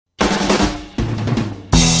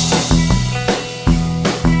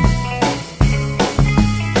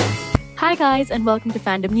Hi guys and welcome to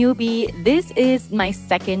Fandom Newbie. This is my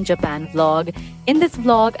second Japan vlog. In this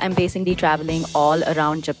vlog, I'm basically traveling all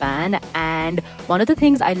around Japan, and one of the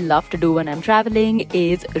things I love to do when I'm traveling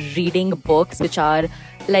is reading books which are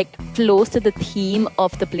like close to the theme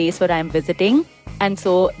of the place where I'm visiting. And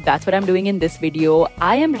so that's what I'm doing in this video.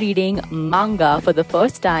 I am reading manga for the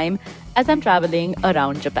first time as I'm traveling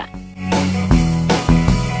around Japan.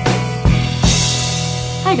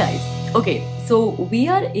 Hi guys. Okay, so we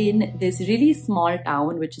are in this really small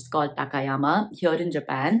town which is called Takayama here in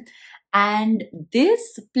Japan, and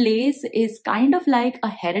this place is kind of like a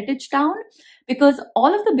heritage town because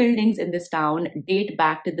all of the buildings in this town date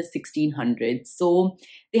back to the 1600s. So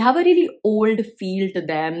they have a really old feel to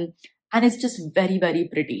them and it's just very, very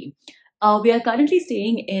pretty. We are currently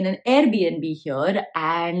staying in an Airbnb here,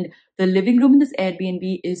 and the living room in this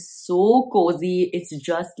Airbnb is so cozy. It's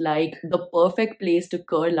just like the perfect place to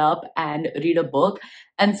curl up and read a book.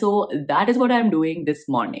 And so that is what I'm doing this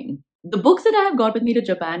morning. The books that I have got with me to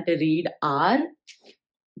Japan to read are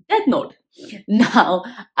Death Note. Now,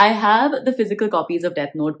 I have the physical copies of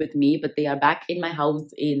Death Note with me, but they are back in my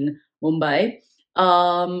house in Mumbai.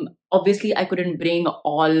 Obviously, I couldn't bring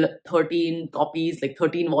all 13 copies, like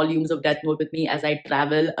 13 volumes of Death Note with me as I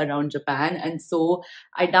travel around Japan. And so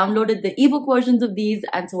I downloaded the ebook versions of these,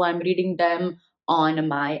 and so I'm reading them on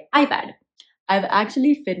my iPad. I've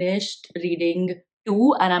actually finished reading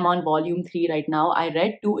 2 and I'm on volume 3 right now. I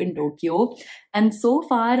read 2 in Tokyo, and so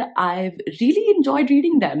far I've really enjoyed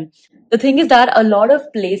reading them. The thing is that a lot of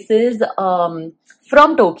places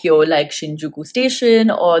from Tokyo, like Shinjuku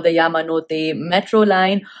Station or the Yamanote metro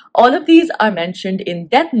line, all of these are mentioned in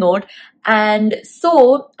Death Note. And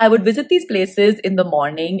so I would visit these places in the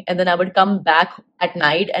morning and then I would come back at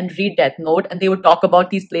night and read Death Note, and they would talk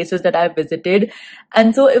about these places that I've visited.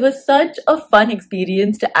 And so it was such a fun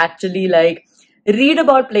experience to actually like read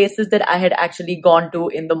about places that I had actually gone to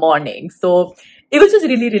in the morning. So it was just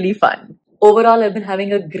really, really fun. Overall, I've been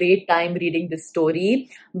having a great time reading this story,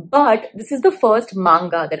 but this is the first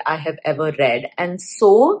manga that I have ever read. And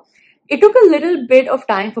so it took a little bit of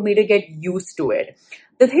time for me to get used to it.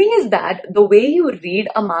 The thing is that the way you read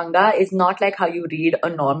a manga is not like how you read a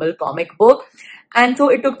normal comic book. And so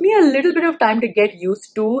it took me a little bit of time to get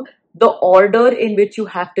used to the order in which you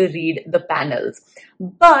have to read the panels.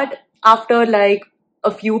 But after like a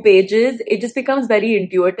few pages, it just becomes very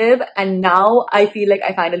intuitive, and now I feel like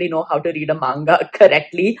I finally know how to read a manga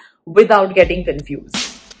correctly without getting confused.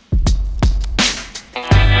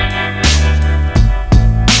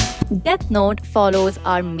 Death Note follows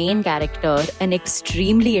our main character, an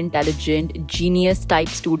extremely intelligent, genius-type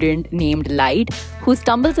student named Light, who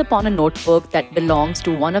stumbles upon a notebook that belongs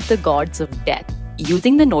to one of the gods of death.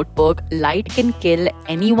 Using the notebook, Light can kill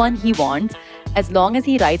anyone he wants as long as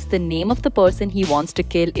he writes the name of the person he wants to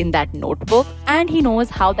kill in that notebook, and he knows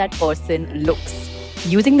how that person looks.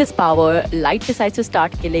 Using this power, Light decides to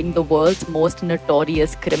start killing the world's most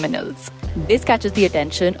notorious criminals. This catches the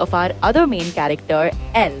attention of our other main character,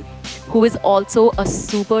 L, who is also a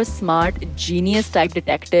super smart, genius-type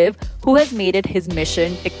detective who has made it his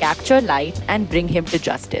mission to capture Light and bring him to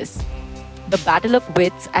justice. The battle of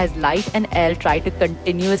wits as Light and L try to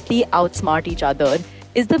continuously outsmart each other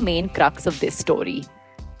is the main crux of this story.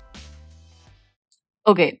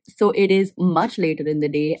 Okay, so it is much later in the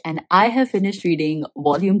day and I have finished reading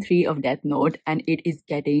volume 3 of Death Note, and it is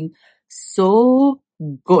getting so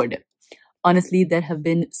good. Honestly, there have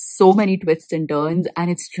been so many twists and turns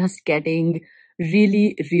and it's just getting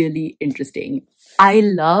really, really interesting. I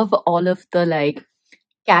love all of the like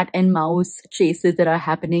cat and mouse chases that are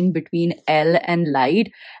happening between L and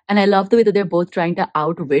Light, and I love the way that they're both trying to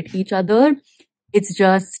outwit each other. It's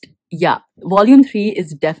just, yeah, volume 3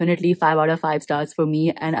 is definitely 5 out of 5 stars for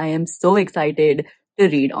me, and I am so excited to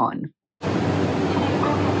read on.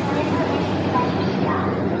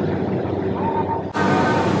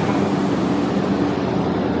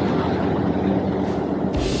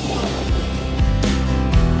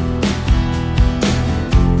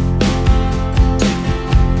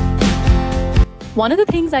 One of the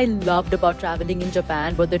things I loved about traveling in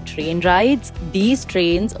Japan were the train rides. These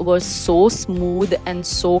trains were so smooth and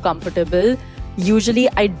so comfortable. Usually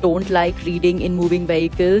I don't like reading in moving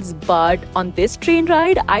vehicles, but on this train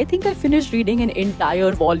ride, I think I finished reading an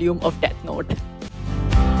entire volume of Death Note.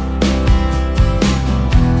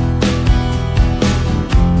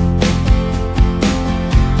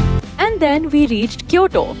 And then we reached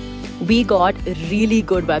Kyoto. We got really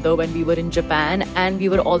good weather when we were in Japan, and we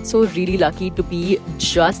were also really lucky to be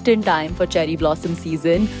just in time for cherry blossom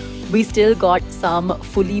season. We still got some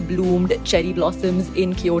fully bloomed cherry blossoms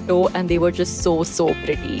in Kyoto, and they were just so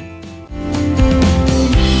pretty.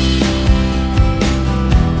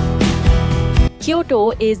 Kyoto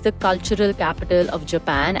is the cultural capital of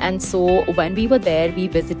Japan, and so when we were there, we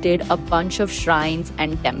visited a bunch of shrines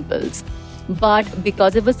and temples. But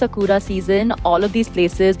because it was Sakura season, all of these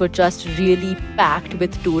places were just really packed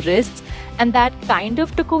with tourists, and that kind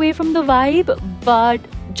of took away from the vibe. But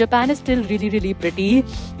Japan is still really, really pretty,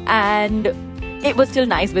 and it was still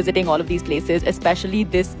nice visiting all of these places, especially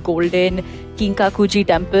this golden Kinkakuji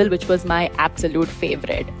temple, which was my absolute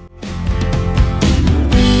favorite.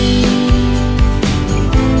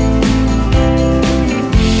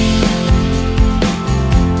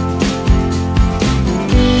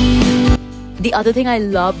 The other thing I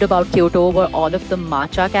loved about Kyoto were all of the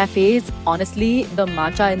matcha cafes. Honestly, the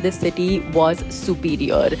matcha in this city was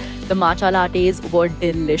superior. The matcha lattes were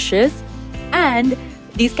delicious, and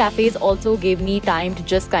these cafes also gave me time to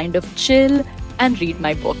just kind of chill and read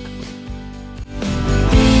my book.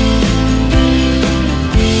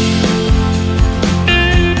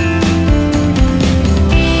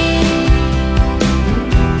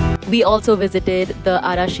 We also visited the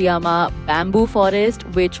Arashiyama bamboo forest,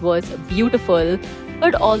 which was beautiful,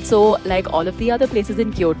 but also, like all of the other places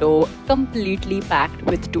in Kyoto, completely packed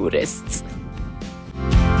with tourists.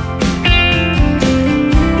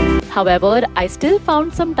 However, I still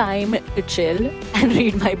found some time to chill and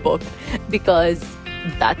read my book because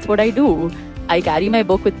that's what I do. I carry my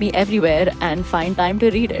book with me everywhere and find time to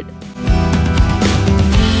read it.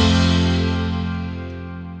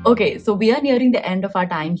 Okay, so we are nearing the end of our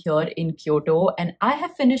time here in Kyoto, and I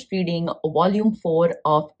have finished reading volume 4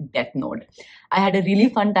 of Death Note. I had a really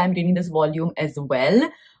fun time reading this volume as well.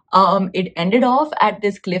 It ended off at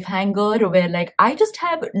this cliffhanger where, like, I just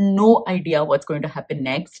have no idea what's going to happen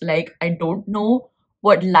next. Like, I don't know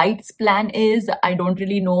what Light's plan is. I don't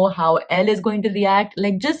really know how L is going to react.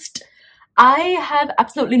 I have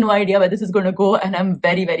absolutely no idea where this is going to go, and I'm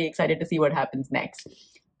very, very excited to see what happens next.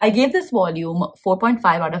 I gave this volume 4.5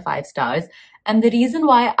 out of 5 stars. And the reason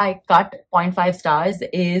why I cut 0.5 stars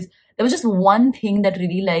is there was just one thing that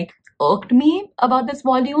really irked me about this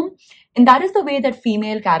volume. And that is the way that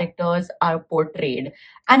female characters are portrayed.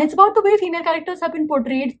 And it's about the way female characters have been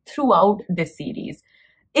portrayed throughout this series.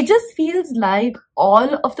 It just feels like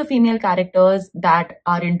all of the female characters that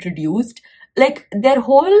are introduced, their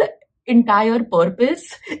whole entire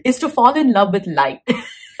purpose is to fall in love with Light.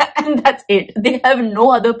 And that's it. They have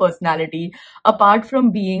no other personality apart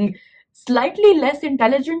from being slightly less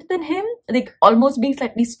intelligent than him, almost being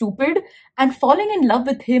slightly stupid and falling in love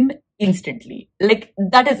with him instantly.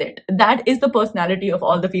 That is it. That is the personality of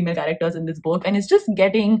all the female characters in this book, and it's just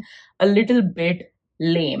getting a little bit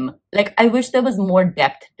lame. I wish there was more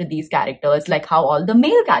depth to these characters, like how all the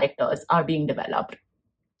male characters are being developed.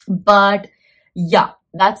 But yeah,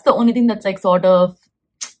 that's the only thing that's sort of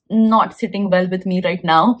not sitting well with me right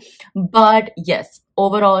now. But yes,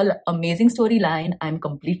 overall, amazing storyline. I'm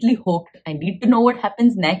completely hooked. I need to know what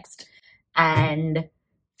happens next. And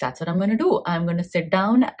that's what I'm going to do. I'm going to sit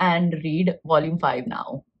down and read volume 5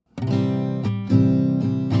 now.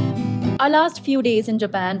 Our last few days in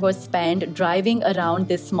Japan were spent driving around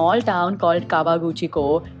this small town called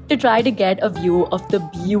Kawaguchiko to try to get a view of the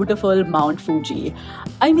beautiful Mount Fuji.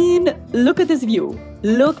 I mean, look at this view.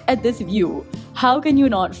 Look at this view. How can you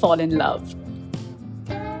not fall in love?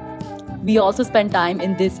 We also spent time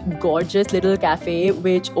in this gorgeous little cafe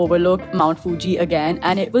which overlooked Mount Fuji again,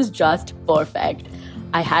 and it was just perfect.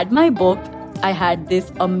 I had my book, I had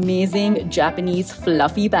this amazing Japanese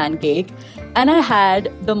fluffy pancake, and I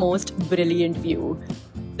had the most brilliant view.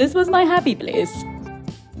 This was my happy place.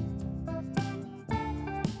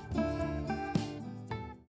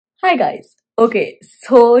 Hi guys. Okay,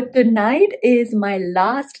 so tonight is my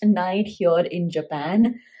last night here in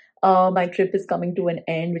Japan. My trip is coming to an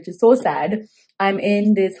end, which is so sad. I'm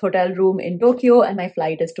in this hotel room in Tokyo and my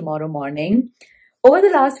flight is tomorrow morning. Over the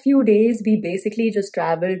last few days, we basically just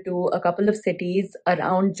traveled to a couple of cities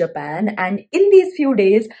around Japan. And in these few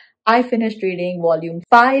days, I finished reading volume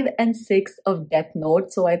 5 and 6 of Death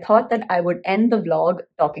Note. So I thought that I would end the vlog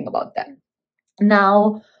talking about them.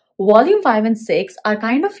 Now, volume 5 and 6 are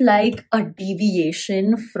kind of like a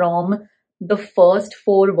deviation from the first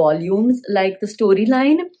 4 volumes. The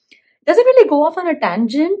storyline doesn't really go off on a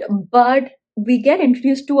tangent, but we get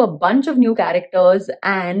introduced to a bunch of new characters,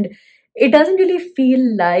 and it doesn't really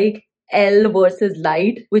feel like L versus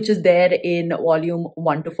Light, which is there in volume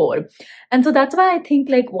 1 to 4. And so that's why I think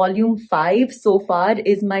volume 5 so far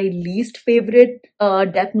is my least favorite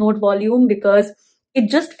Death Note volume, because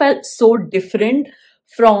it just felt so different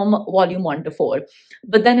from volume 1 to 4.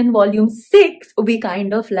 But then in volume 6, we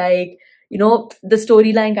kind of the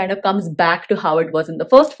storyline kind of comes back to how it was in the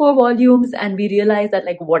first four volumes, and we realize that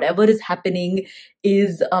like whatever is happening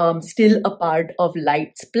is still a part of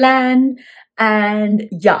Light's plan. And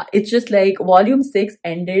yeah, it's just like volume 6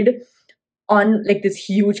 ended on like this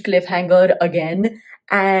huge cliffhanger again,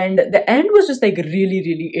 and the end was just like really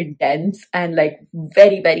really intense and like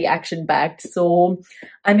very very action packed. So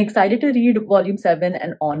I'm excited to read volume 7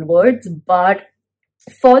 and onwards, but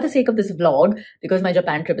for the sake of this vlog, because my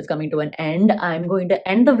Japan trip is coming to an end, I'm going to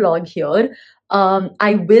end the vlog here.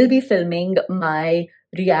 I will be filming my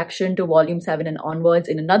reaction to volume 7 and onwards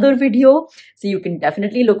in another video, so you can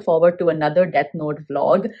definitely look forward to another Death Note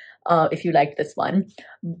vlog if you like this one.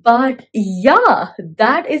 But yeah,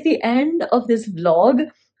 that is the end of this vlog.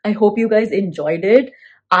 I hope you guys enjoyed it.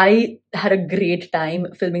 I had a great time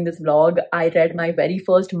filming this vlog. I read my very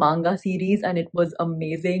first manga series and it was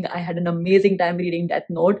amazing. I had an amazing time reading Death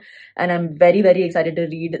Note, and I'm very, very excited to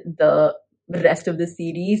read the rest of the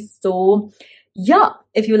series. So yeah,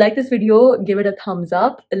 if you like this video, give it a thumbs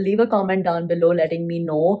up. Leave a comment down below letting me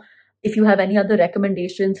know if you have any other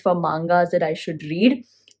recommendations for mangas that I should read.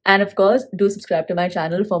 And of course, do subscribe to my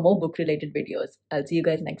channel for more book related videos. I'll see you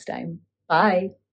guys next time. Bye.